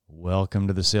Welcome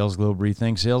to the Sales Globe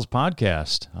Rethink Sales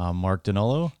podcast. I'm Mark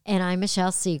Donolo. And I'm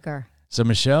Michelle Seeger. So,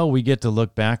 Michelle, we get to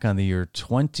look back on the year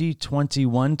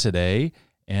 2021 today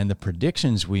and the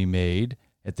predictions we made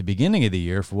at the beginning of the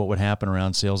year for what would happen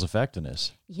around sales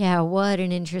effectiveness. Yeah, what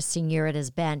an interesting year it has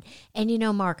been. And you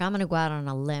know, Mark, I'm going to go out on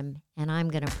a limb and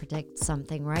I'm going to predict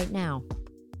something right now.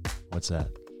 What's that?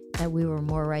 That we were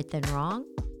more right than wrong.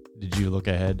 Did you look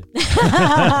ahead?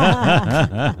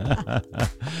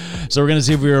 So we're going to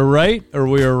see if we were right or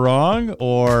we were wrong,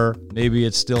 or maybe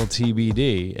it's still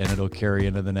TBD and it'll carry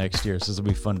into the next year. So this will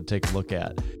be fun to take a look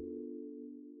at.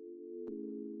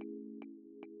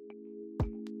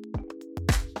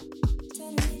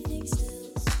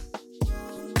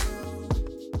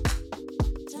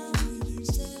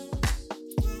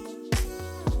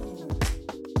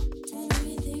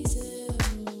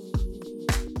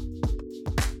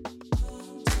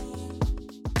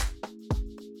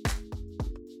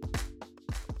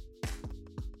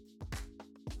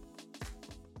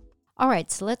 All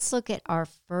right, so let's look at our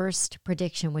first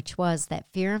prediction, which was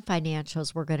that fear and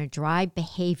financials were going to drive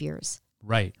behaviors.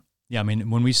 Right. Yeah, I mean,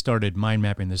 when we started mind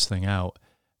mapping this thing out,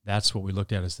 that's what we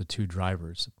looked at as the two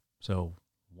drivers. So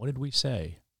what did we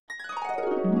say?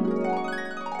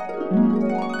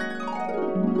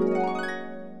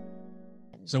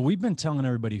 So we've been telling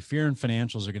everybody fear and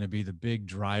financials are going to be the big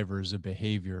drivers of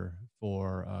behavior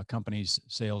for companies,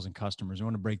 sales, and customers. I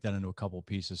want to break that into a couple of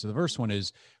pieces. So the first one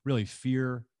is really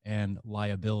fear and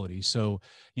liability. So,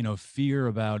 fear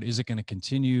about, is it going to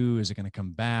continue? Is it going to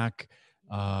come back?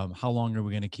 How long are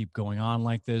we going to keep going on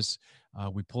like this?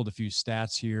 We pulled a few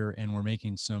stats here and we're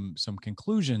making some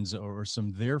conclusions or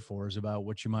some therefores about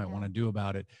what you might want to do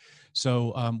about it.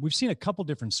 So we've seen a couple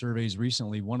different surveys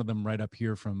recently. One of them right up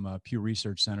here from Pew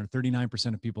Research Center.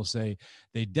 39% of people say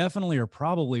they definitely or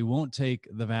probably won't take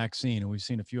the vaccine. And we've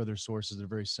seen a few other sources that are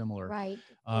very similar. Right,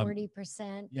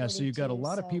 40%. Yeah, so you've got a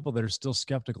lot of people that are still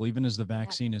skeptical, even as the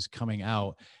vaccine is coming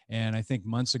out. And I think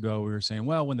months ago we were saying,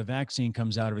 well, when the vaccine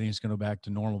comes out, everything's going to go back to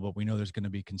normal. But we know there's going to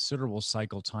be considerable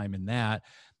cycle time in that.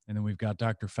 And then we've got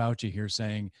Dr. Fauci here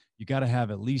saying you got to have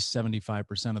at least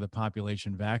 75% of the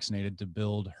population vaccinated to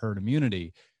build herd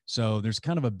immunity. So there's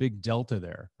kind of a big delta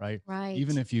there, right? Right.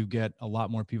 Even if you get a lot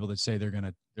more people that say they're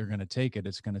going to take it,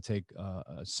 it's going to take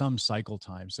some cycle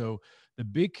time. So the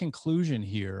big conclusion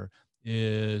here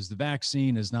is the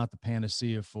vaccine is not the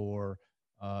panacea for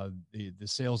the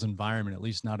sales environment, at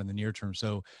least not in the near term.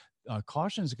 So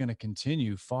caution is going to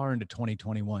continue far into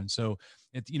 2021. So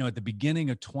at the beginning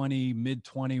of mid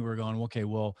 20, we're going, okay,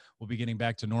 well, we'll be getting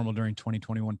back to normal during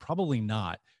 2021. Probably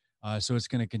not. So it's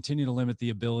going to continue to limit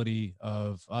the ability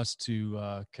of us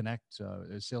to connect,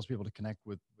 salespeople to connect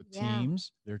with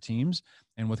their teams,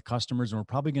 and with customers. And we're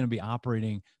probably going to be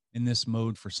operating in this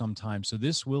mode for some time. So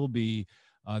this will be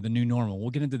the new normal.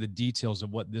 We'll get into the details of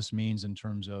what this means in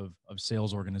terms of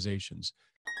sales organizations.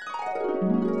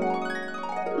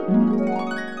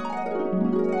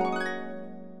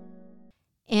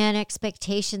 And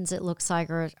expectations, it looks like,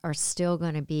 are still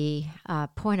going to be a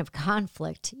point of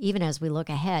conflict, even as we look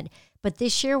ahead. But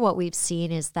this year, what we've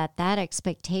seen is that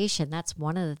expectation, that's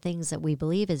one of the things that we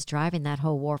believe is driving that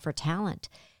whole war for talent.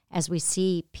 As we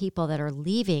see people that are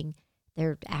leaving,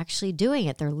 they're actually doing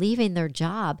it. They're leaving their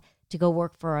job to go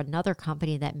work for another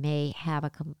company that may have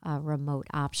a remote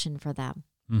option for them.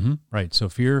 Mm-hmm. Right. So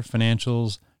fear,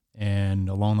 financials, and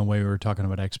along the way, we were talking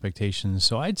about expectations.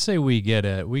 So I'd say we get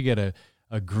a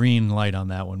green light on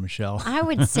that one, Michelle. I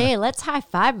would say let's high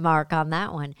five Mark on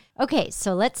that one. Okay,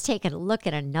 so let's take a look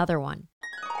at another one.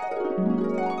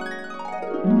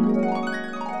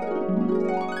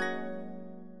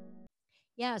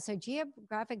 Yeah, so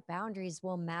geographic boundaries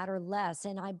will matter less.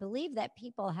 And I believe that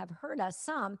people have heard us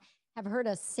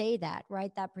say that,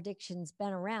 right? That prediction's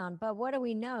been around. But what do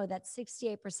we know? That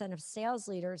 68% of sales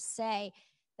leaders say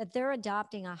that they're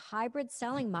adopting a hybrid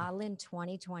selling model in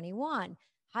 2021.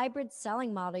 Hybrid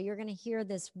selling model, you're going to hear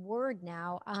this word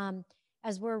now.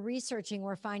 As we're researching,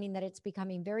 we're finding that it's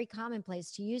becoming very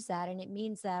commonplace to use that. And it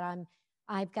means that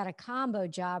I've got a combo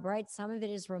job, right? Some of it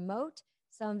is remote,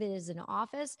 some of it is in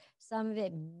office, some of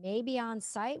it may be on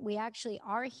site. We actually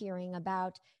are hearing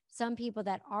about some people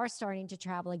that are starting to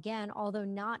travel again, although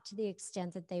not to the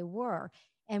extent that they were.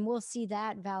 And we'll see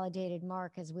that validated,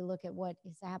 Mark, as we look at what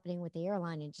is happening with the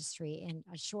airline industry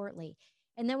shortly.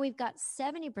 And then we've got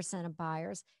 70% of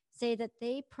buyers say that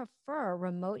they prefer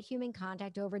remote human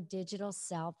contact over digital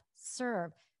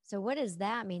self-serve. So what does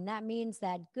that mean? That means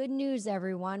that good news,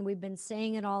 everyone. We've been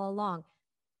saying it all along.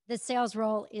 The sales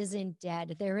role isn't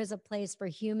dead. There is a place for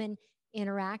human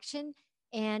interaction.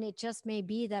 And it just may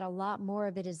be that a lot more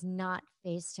of it is not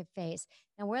face to face.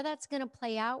 Now, where that's going to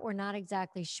play out, we're not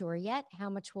exactly sure yet. How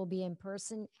much will be in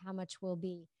person, how much will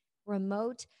be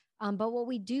remote. But what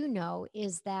we do know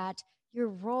is that your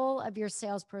role of your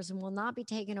salesperson will not be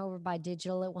taken over by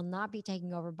digital. It will not be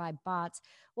taken over by bots.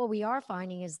 What we are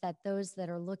finding is that those that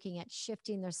are looking at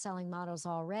shifting their selling models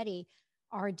already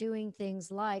are doing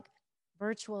things like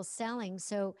virtual selling.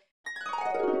 So,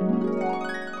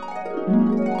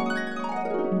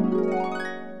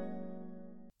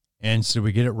 And so,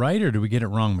 we get it right or do we get it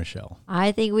wrong, Michelle?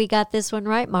 I think we got this one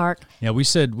right, Mark. Yeah, we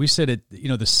said it,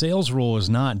 the sales role is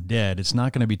not dead. It's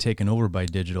not going to be taken over by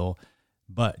digital,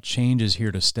 but change is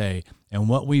here to stay. And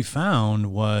what we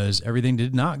found was everything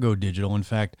did not go digital. In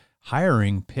fact,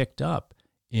 hiring picked up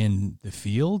in the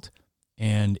field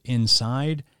and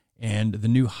inside, and the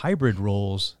new hybrid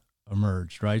roles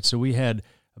emerged, right? So we had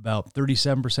about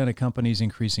 37% of companies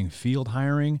increasing field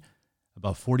hiring,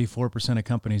 about 44% of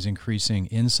companies increasing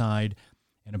inside,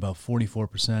 and about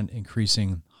 44%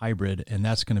 increasing hybrid, and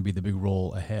that's going to be the big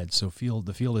role ahead. So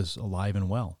the field is alive and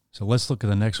well. So let's look at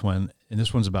the next one, and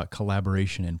this one's about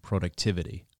collaboration and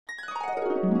productivity.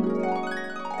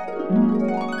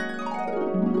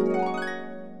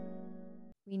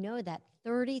 We know that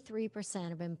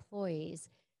 33% of employees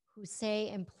who say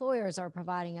employers are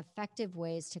providing effective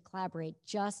ways to collaborate,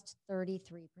 just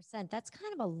 33%. That's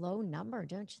kind of a low number,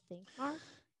 don't you think, Mark?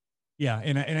 Yeah,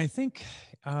 and I think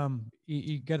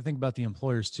you got to think about the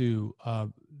employers too.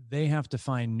 They have to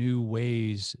find new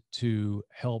ways to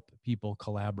help people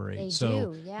collaborate. They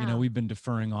So, do, yeah. we've been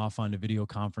deferring off onto video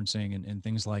conferencing and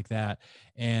things like that.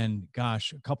 And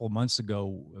gosh, a couple of months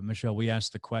ago, Michelle, we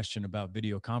asked the question about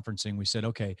video conferencing. We said,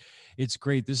 okay, it's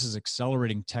great. This is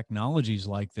accelerating technologies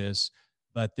like this,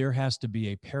 but there has to be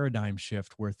a paradigm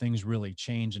shift where things really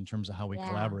change in terms of how we Yeah.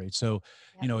 collaborate. So,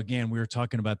 Yep. again, we were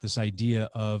talking about this idea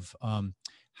of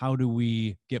how do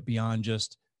we get beyond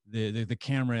just the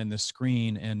camera and the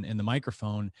screen and the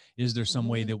microphone? Is there some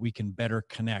way Mhm. that we can better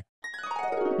connect?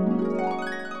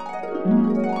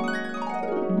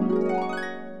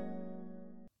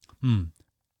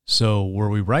 So were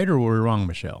we right or were we wrong,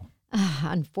 Michelle?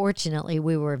 Unfortunately,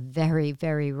 we were very,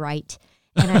 very right.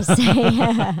 And I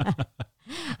say,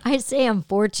 I say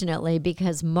unfortunately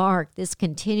because, Mark, this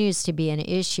continues to be an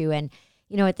issue. And,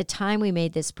 at the time we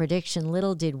made this prediction,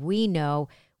 little did we know,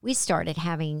 we started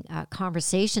having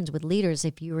conversations with leaders,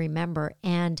 if you remember.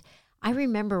 And I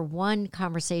remember one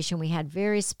conversation we had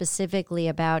very specifically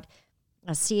about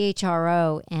a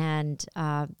CHRO and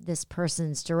this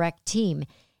person's direct team.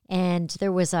 And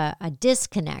there was a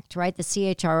disconnect, right? The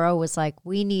CHRO was like,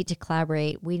 we need to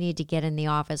collaborate. We need to get in the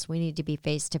office. We need to be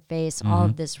face to face. All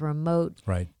of this remote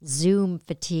Right. Zoom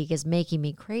fatigue is making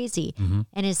me crazy.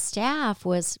 And his staff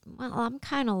was, well, I'm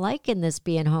kind of liking this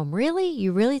being home. Really?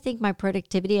 You really think my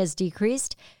productivity has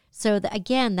decreased? So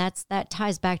again, that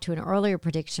ties back to an earlier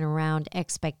prediction around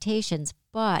expectations,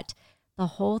 but the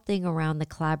whole thing around the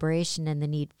collaboration and the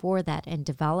need for that and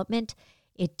development,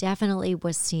 it definitely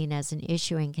was seen as an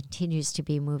issue and continues to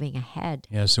be moving ahead.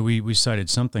 Yeah, so we cited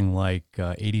something like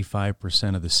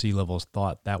 85% of the C-levels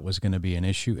thought that was going to be an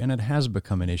issue, and it has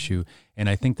become an issue, and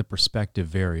I think the perspective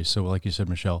varies. So like you said,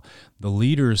 Michelle, the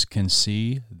leaders can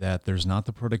see that there's not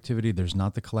the productivity, there's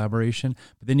not the collaboration,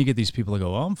 but then you get these people that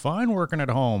go, oh, I'm fine working at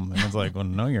home, and it's like, well,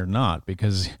 no, you're not,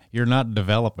 because you're not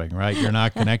developing, right? You're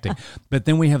not connecting. But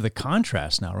then we have the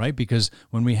contrast now, right? Because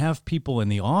when we have people in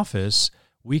the office,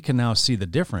 we can now see the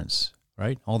difference,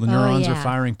 right? All the neurons are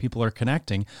firing, people are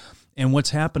connecting. And what's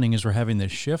happening is we're having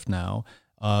this shift now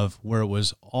of where it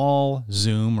was all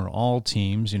Zoom or all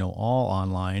Teams, all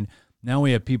online. Now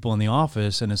we have people in the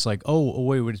office and it's like, oh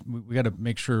wait, we got to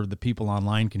make sure the people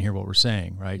online can hear what we're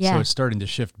saying, right? Yeah. So it's starting to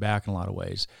shift back in a lot of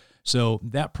ways. So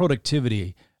that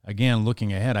productivity, again,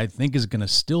 looking ahead, I think is going to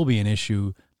still be an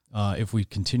issue if we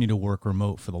continue to work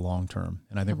remote for the long term.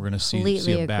 And I think we're going to see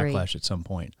a backlash at some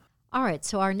point. All right,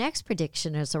 so our next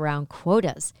prediction is around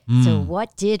quotas. So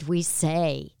what did we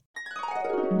say?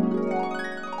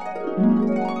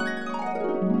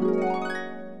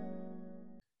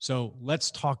 So let's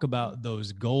talk about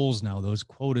those goals now, those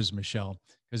quotas, Michelle,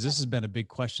 because this has been a big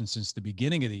question since the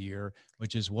beginning of the year,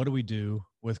 which is what do we do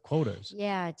with quotas?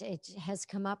 Yeah, it has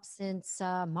come up since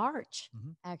March,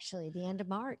 actually, the end of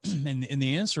March. And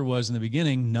the answer was in the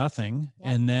beginning, nothing.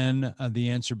 Yep. And then the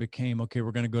answer became, okay,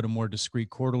 we're going to go to more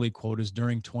discrete quarterly quotas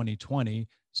during 2020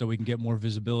 so we can get more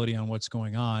visibility on what's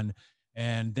going on.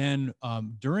 And then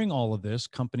during all of this,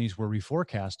 companies were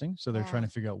reforecasting. So they're trying to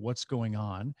figure out what's going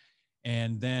on.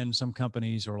 And then some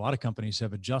companies, or a lot of companies,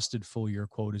 have adjusted full year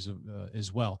quotas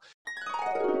as well.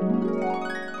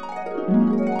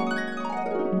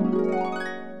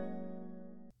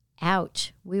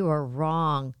 ouch, we were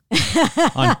wrong.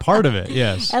 On part of it,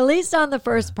 yes. At least on the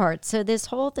first part. So this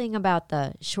whole thing about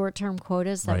the short-term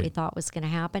quotas that we Right. thought was going to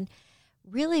happen,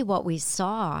 really what we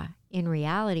saw in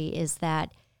reality is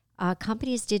that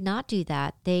companies did not do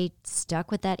that. They stuck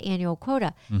with that annual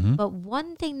quota. Mhm. But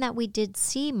one thing that we did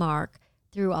see, Mark,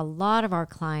 through a lot of our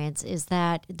clients is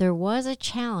that there was a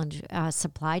challenge, a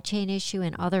supply chain issue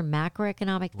and other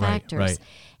macroeconomic Right, factors. right.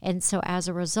 And so as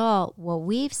a result, what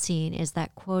we've seen is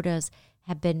that quotas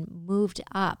have been moved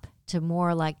up to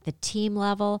more like the team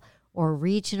level or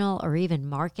regional or even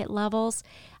market levels,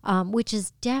 which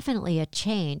is definitely a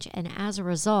change. And as a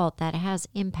result, that has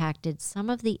impacted some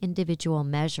of the individual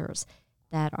measures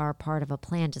that are part of a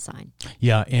plan design.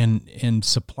 Yeah, and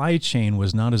supply chain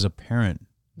was not as apparent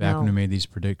back when we No. made these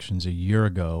predictions a year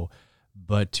ago.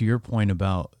 But to your point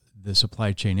about the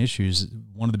supply chain issues,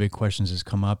 one of the big questions that's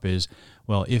come up is,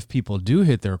 well, if people do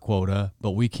hit their quota,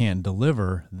 but we can't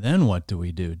deliver, then what do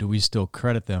we do? Do we still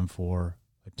credit them for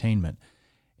attainment?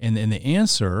 And the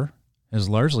answer has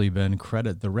largely been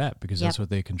credit the rep because that's what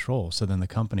they control. So then the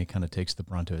company kind of takes the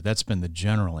brunt of it. That's been the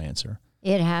general answer.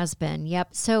 It has been. Yep.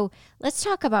 So let's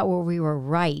talk about where we were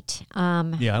right.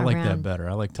 Yeah, I like that around- better.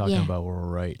 I like talking Yeah. about where we're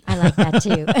right. I like that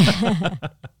too.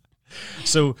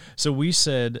 So we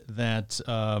said that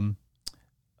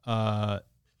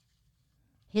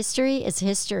History is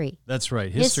history. that's right.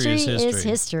 History is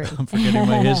history. I'm forgetting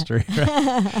my history,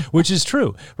 right? Which is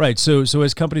true, right? So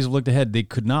as companies have looked ahead, they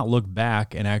could not look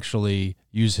back and actually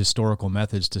use historical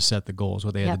methods to set the goals.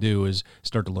 What they had to do is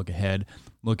start to look ahead,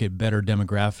 look at better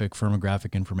demographic,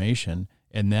 firmographic information,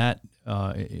 and that,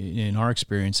 in our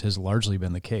experience, has largely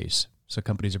been the case. So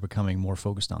companies are becoming more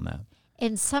focused on that.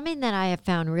 And something that I have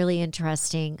found really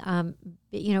interesting,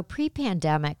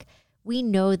 pre-pandemic, we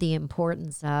know the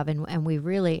importance of, and we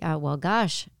really,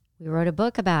 we wrote a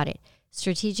book about it,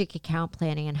 strategic account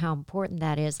planning and how important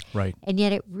that is. Right. And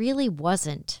yet it really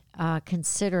wasn't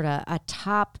considered a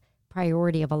top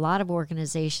priority of a lot of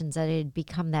organizations, that it had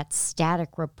become that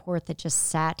static report that just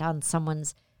sat on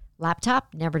someone's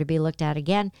laptop, never to be looked at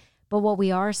again. But what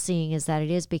we are seeing is that it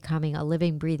is becoming a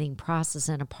living, breathing process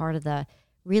and a part of the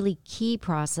really key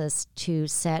process to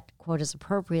set quotas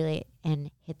appropriately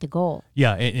and hit the goal.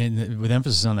 Yeah, and with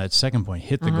emphasis on that second point,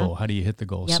 hit the goal. How do you hit the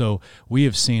goal? Yep. So we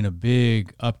have seen a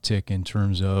big uptick in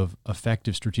terms of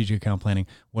effective strategic account planning,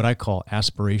 what I call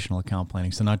aspirational account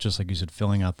planning. So not just, like you said,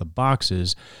 filling out the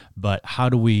boxes, but how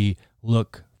do we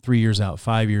look 3 years out,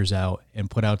 5 years out, and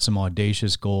put out some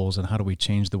audacious goals, and how do we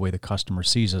change the way the customer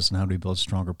sees us, and how do we build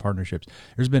stronger partnerships?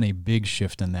 There's been a big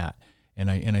shift in that. And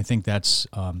I think that's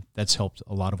helped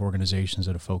a lot of organizations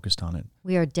that have focused on it.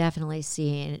 We are definitely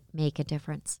seeing it make a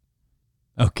difference.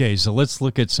 Okay, so let's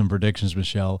look at some predictions,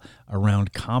 Michelle,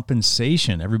 around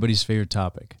compensation, everybody's favorite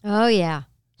topic. Oh, yeah.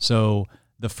 So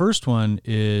the first one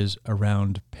is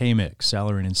around pay mix,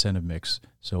 salary and incentive mix.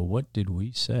 So what did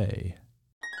we say?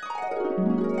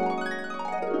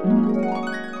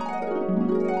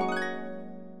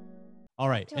 All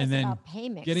right, Talk to and us then about pay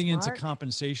mix, getting into Mark.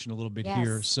 compensation a little bit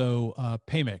here. Yes. So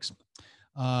pay mix.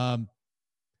 60%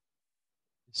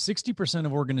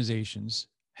 of organizations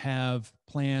have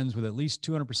plans with at least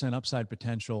 200% upside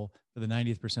potential for the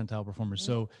 90th percentile performers.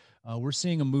 So we're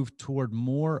seeing a move toward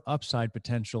more upside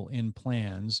potential in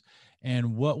plans.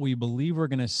 And what we believe we're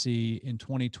going to see in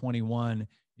 2021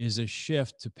 is a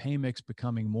shift to pay mix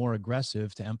becoming more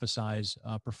aggressive to emphasize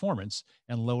performance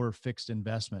and lower fixed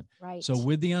investment. Right. So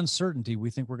with the uncertainty, we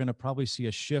think we're going to probably see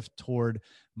a shift toward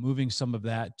moving some of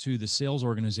that to the sales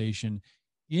organization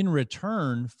in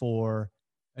return for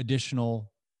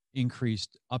additional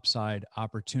increased upside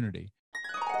opportunity.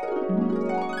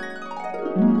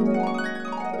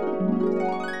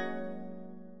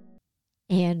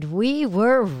 And we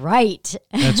were right.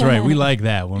 That's right. We like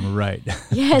that when we're right.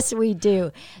 Yes, we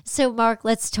do. So, Mark,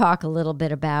 let's talk a little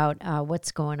bit about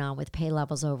what's going on with pay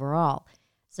levels overall.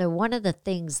 So, one of the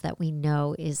things that we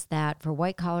know is that for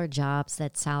white collar jobs,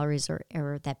 that salaries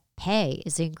or that pay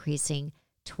is increasing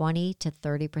 20 to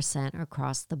 30%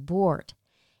 across the board.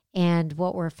 And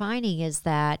what we're finding is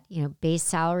that, base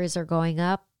salaries are going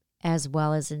up as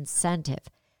well as incentive.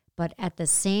 But at the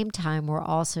same time, we're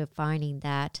also finding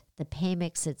that the pay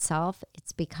mix itself,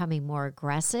 it's becoming more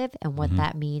aggressive. And what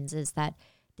that means is that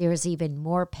there's even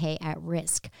more pay at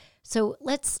risk. So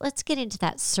let's get into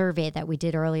that survey that we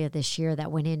did earlier this year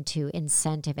that went into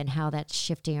incentive and how that's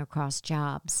shifting across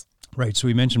jobs. Right. So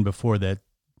we mentioned before that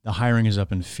the hiring is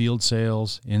up in field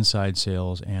sales, inside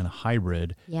sales, and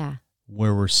hybrid. Yeah.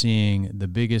 Where we're seeing the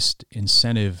biggest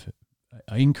incentive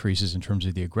increases in terms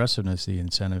of the aggressiveness of the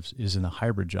incentives is in the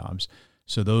hybrid jobs.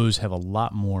 So those have a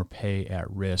lot more pay at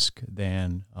risk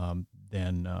than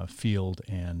field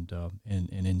and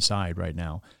inside right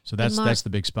now. So that's the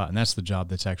big spot, and that's the job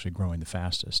that's actually growing the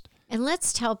fastest. And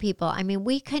let's tell people, I mean,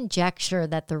 we conjecture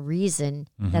that the reason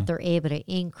that they're able to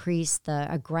increase the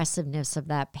aggressiveness of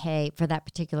that pay for that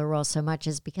particular role so much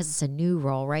is because it's a new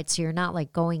role, right? So you're not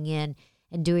like going in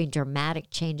and doing dramatic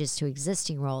changes to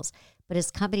existing roles. But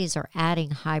as companies are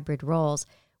adding hybrid roles,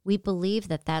 we believe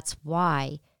that that's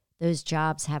why those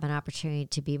jobs have an opportunity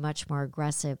to be much more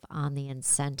aggressive on the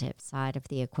incentive side of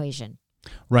the equation.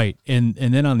 Right. And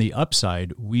then on the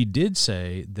upside, we did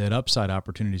say that upside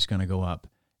opportunity is going to go up.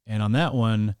 And on that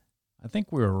one, I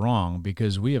think we were wrong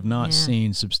because we have not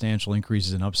seen substantial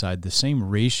increases in upside. The same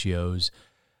ratios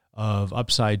of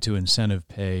upside to incentive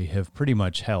pay have pretty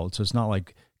much held. So it's not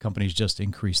like companies just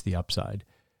increase the upside,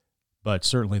 but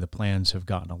certainly the plans have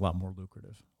gotten a lot more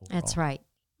lucrative overall. That's right.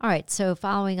 All right. So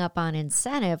following up on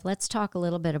incentive, let's talk a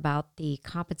little bit about the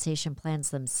compensation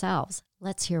plans themselves.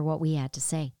 Let's hear what we had to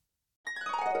say.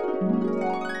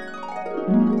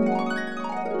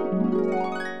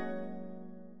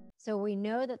 So we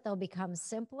know that they'll become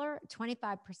simpler.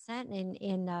 25%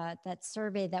 in that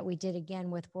survey that we did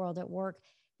again with World at Work,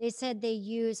 they said they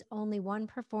use only one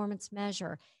performance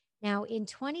measure. Now, in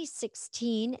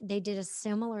 2016, they did a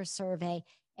similar survey,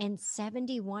 and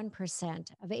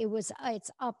 71% of it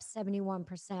it's up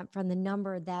 71% from the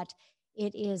number that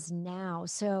it is now.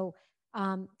 So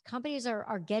companies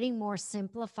are getting more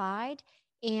simplified,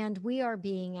 and we are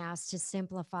being asked to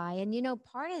simplify. And,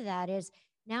 part of that is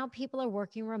now people are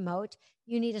working remote.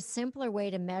 You need a simpler way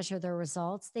to measure their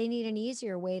results. They need an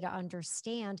easier way to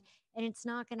understand. And it's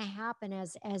not going to happen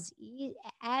as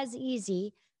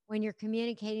easy when you're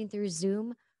communicating through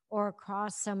Zoom or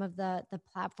across some of the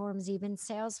platforms, even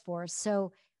Salesforce.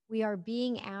 So we are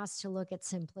being asked to look at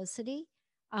simplicity.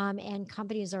 And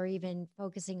companies are even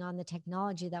focusing on the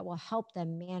technology that will help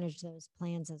them manage those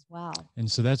plans as well.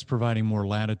 And so that's providing more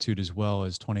latitude as well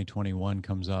as 2021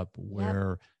 comes up,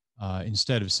 where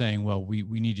instead of saying, well, we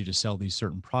need you to sell these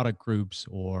certain product groups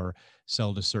or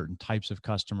sell to certain types of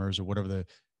customers or whatever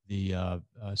the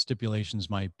stipulations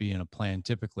might be in a plan,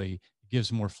 typically it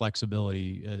gives more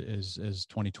flexibility as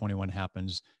 2021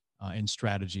 happens and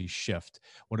strategies shift.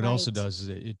 What it also does is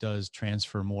it does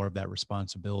transfer more of that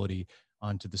responsibility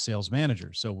onto the sales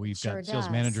manager. So we've got sales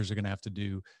managers are going to have to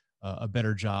do a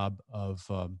better job of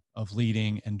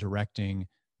leading and directing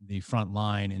the front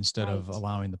line instead of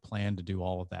allowing the plan to do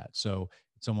all of that. So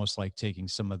it's almost like taking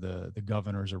some of the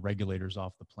governors or regulators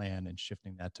off the plan and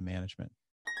shifting that to management.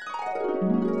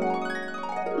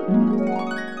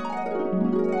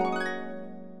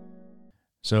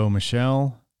 So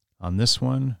Michelle, on this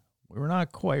one, we were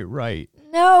not quite right.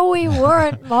 No, we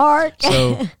weren't, Mark.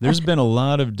 So there's been a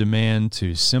lot of demand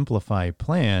to simplify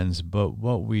plans, but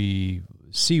what we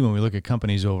see when we look at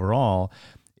companies overall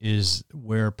is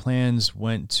where plans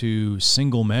went to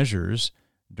single measures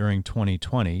during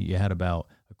 2020. You had about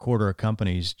a quarter of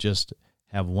companies just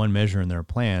have one measure in their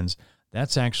plans.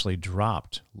 That's actually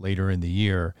dropped later in the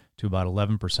year to about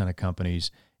 11% of companies,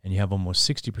 and you have almost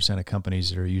 60% of companies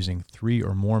that are using 3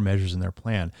 or more measures in their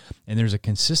plan. And there's a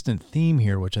consistent theme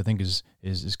here, which I think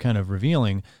is kind of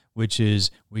revealing, which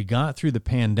is we got through the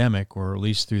pandemic, or at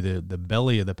least through the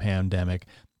belly of the pandemic,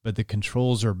 but the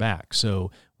controls are back.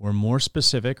 So we're more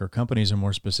specific, or companies are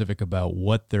more specific about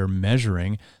what they're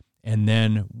measuring. And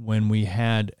then when we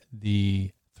had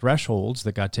the thresholds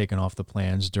that got taken off the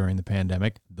plans during the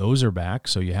pandemic, those are back.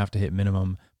 So you have to hit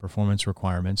minimum performance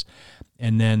requirements.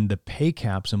 And then the pay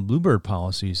caps and Bluebird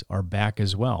policies are back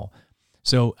as well.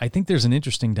 So I think there's an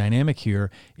interesting dynamic here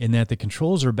in that the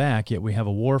controls are back, yet we have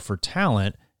a war for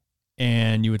talent.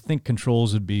 And you would think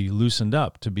controls would be loosened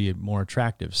up to be more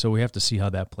attractive. So we have to see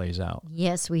how that plays out.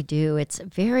 Yes, we do. It's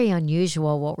very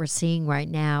unusual what we're seeing right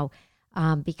now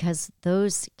because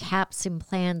those caps and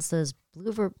plans, those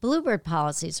Bluebird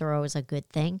policies are always a good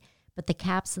thing. But the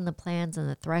caps and the plans and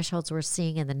the thresholds we're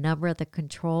seeing and the number of the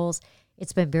controls,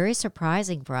 it's been very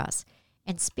surprising for us.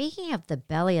 And speaking of the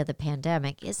belly of the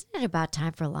pandemic, isn't it about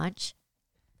time for lunch?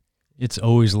 It's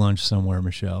always lunch somewhere,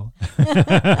 Michelle.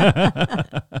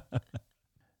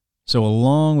 So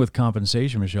along with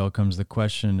compensation, Michelle, comes the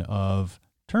question of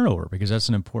turnover, because that's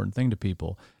an important thing to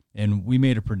people. And we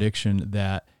made a prediction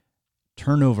that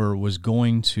turnover was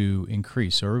going to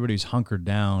increase. So everybody's hunkered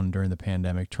down during the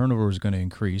pandemic. Turnover was going to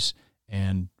increase,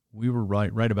 and we were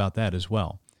right about that as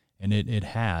well. And it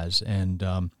has. And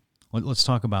let's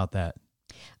talk about that.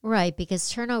 Right, because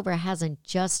turnover hasn't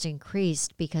just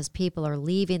increased because people are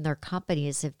leaving their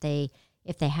companies if they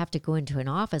have to go into an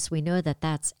office. We know that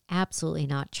that's absolutely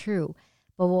not true.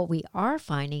 But what we are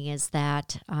finding is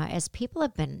that as people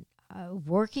have been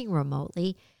working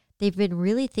remotely, they've been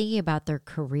really thinking about their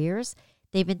careers.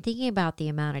 They've been thinking about the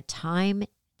amount of time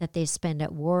that they spend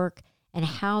at work and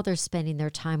how they're spending their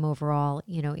time overall,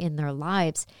 in their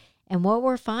lives. And what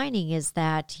we're finding is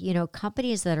that,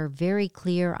 companies that are very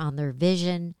clear on their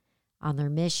vision, on their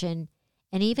mission,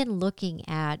 and even looking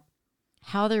at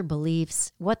how their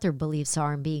beliefs, what their beliefs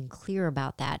are, and being clear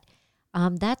about that,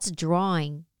 that's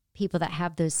drawing people that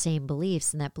have those same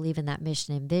beliefs and that believe in that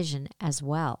mission and vision as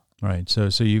well. Right. So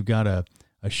you've got a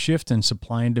shift in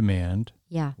supply and demand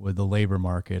with the labor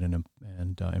market and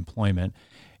employment.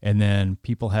 And then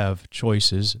people have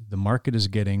choices. The market is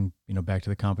getting, back to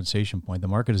the compensation point, the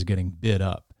market is getting bid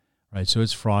up, right? So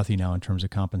it's frothy now in terms of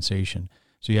compensation.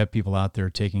 So you have people out there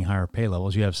taking higher pay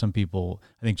levels. You have some people,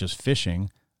 I think, just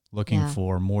fishing, looking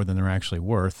for more than they're actually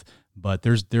worth. But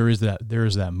there is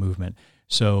that movement.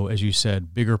 So as you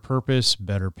said, bigger purpose,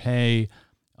 better pay,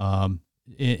 and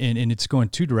it's going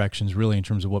two directions really in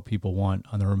terms of what people want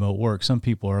on the remote work. Some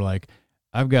people are like,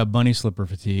 I've got bunny slipper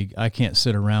fatigue. I can't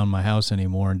sit around my house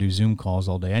anymore and do Zoom calls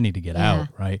all day. I need to get out,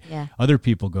 right? Yeah. Other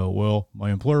people go, well,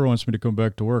 my employer wants me to come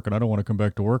back to work and I don't want to come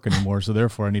back to work anymore. So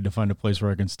therefore I need to find a place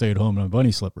where I can stay at home in my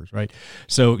bunny slippers, right?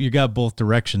 So you got both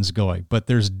directions going, but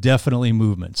there's definitely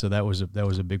movement. So that was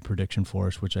a big prediction for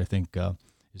us, which I think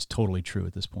is totally true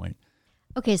at this point.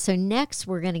 Okay, so next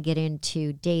we're going to get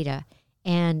into data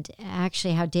and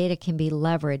actually how data can be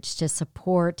leveraged to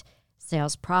support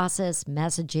sales process,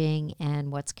 messaging,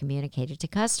 and what's communicated to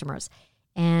customers.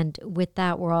 And with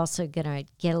that, we're also going to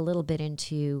get a little bit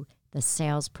into the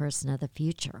salesperson of the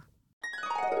future.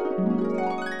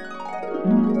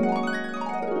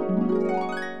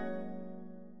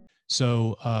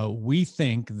 So we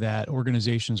think that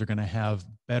organizations are going to have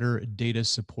better data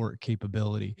support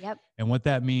capability. Yep. And what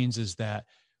that means is that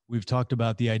we've talked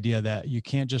about the idea that you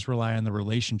can't just rely on the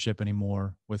relationship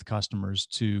anymore with customers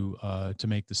to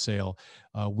make the sale.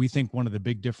 We think one of the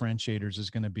big differentiators is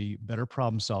going to be better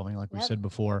problem solving, like we said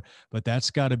before, but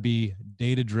that's got to be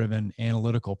data-driven,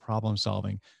 analytical problem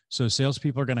solving. So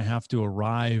salespeople are going to have to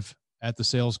arrive at the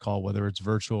sales call, whether it's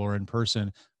virtual or in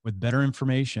person, with better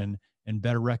information and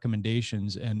better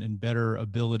recommendations and better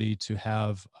ability to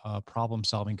have problem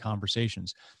solving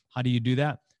conversations. How do you do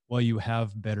that? Well, you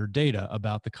have better data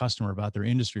about the customer, about their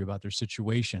industry, about their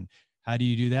situation. How do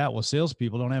you do that? Well,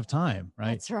 salespeople don't have time,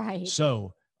 right? That's right.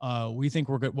 So we think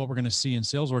what we're going to see in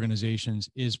sales organizations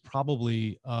is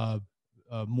probably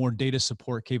more data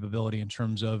support capability in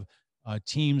terms of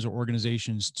teams or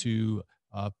organizations to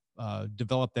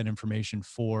develop that information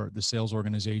for the sales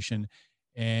organization.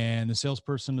 And the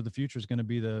salesperson of the future is going to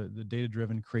be the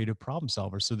data-driven creative problem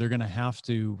solver. So we're going to have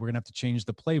to change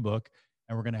the playbook,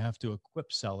 and we're going to have to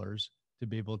equip sellers to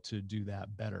be able to do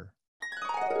that better.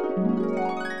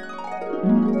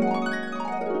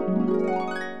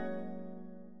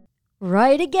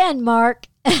 Right again, Mark.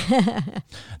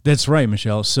 That's right,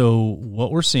 Michelle. So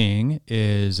what we're seeing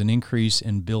is an increase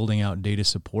in building out data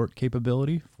support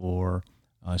capability for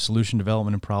solution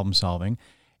development and problem solving.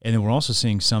 And then we're also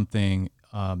seeing something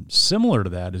similar to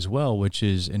that as well, which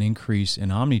is an increase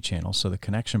in omni-channel. So the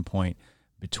connection point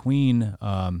between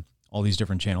all these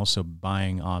different channels, so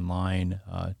buying online,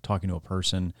 talking to a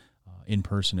person, in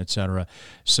person, et cetera.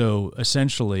 So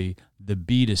essentially, the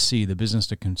B2C, the business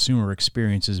to consumer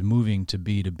experience is moving to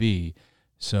B2B.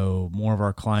 So more of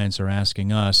our clients are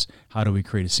asking us, how do we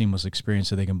create a seamless experience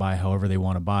so they can buy however they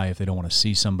want to buy if they don't want to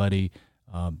see somebody,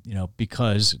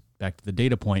 because back to the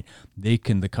data point, the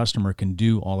customer can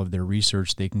do all of their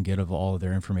research, they can get all of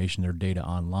their information, their data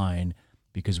online,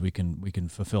 because we can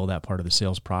fulfill that part of the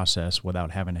sales process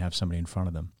without having to have somebody in front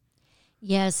of them.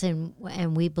 Yes, and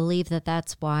we believe that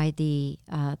that's why the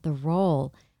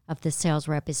role of the sales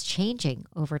rep is changing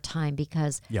over time,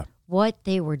 because what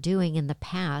they were doing in the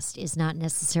past is not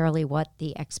necessarily what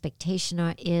the expectation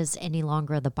is any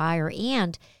longer of the buyer.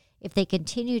 And if they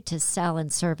continue to sell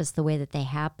and service the way that they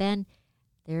have been,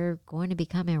 they're going to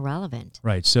become irrelevant.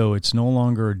 Right. So it's no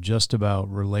longer just about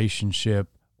relationship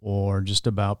or just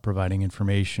about providing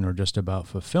information or just about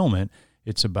fulfillment.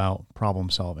 It's about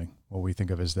problem solving, what we think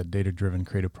of as that data-driven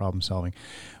creative problem solving,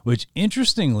 which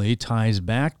interestingly ties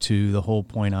back to the whole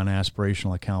point on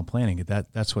aspirational account planning.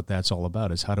 That's what that's all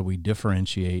about, is how do we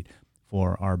differentiate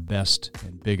for our best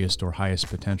and biggest or highest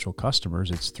potential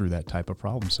customers? It's through that type of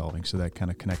problem solving. So that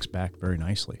kind of connects back very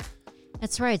nicely.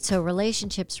 That's right. So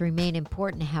relationships remain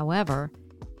important. However,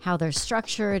 how they're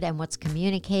structured and what's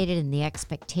communicated and the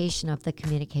expectation of the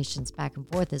communications back and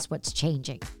forth is what's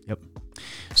changing. Yep.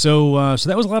 So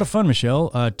that was a lot of fun, Michelle.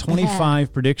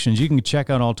 25 predictions. You can check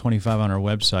out all 25 on our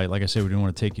website. Like I said, we didn't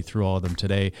want to take you through all of them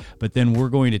today, but then we're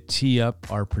going to tee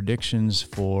up our predictions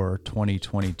for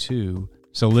 2022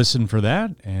 So listen for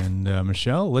that. And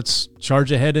Michelle, let's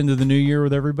charge ahead into the new year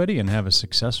with everybody and have a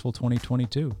successful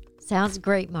 2022. Sounds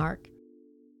great, Mark.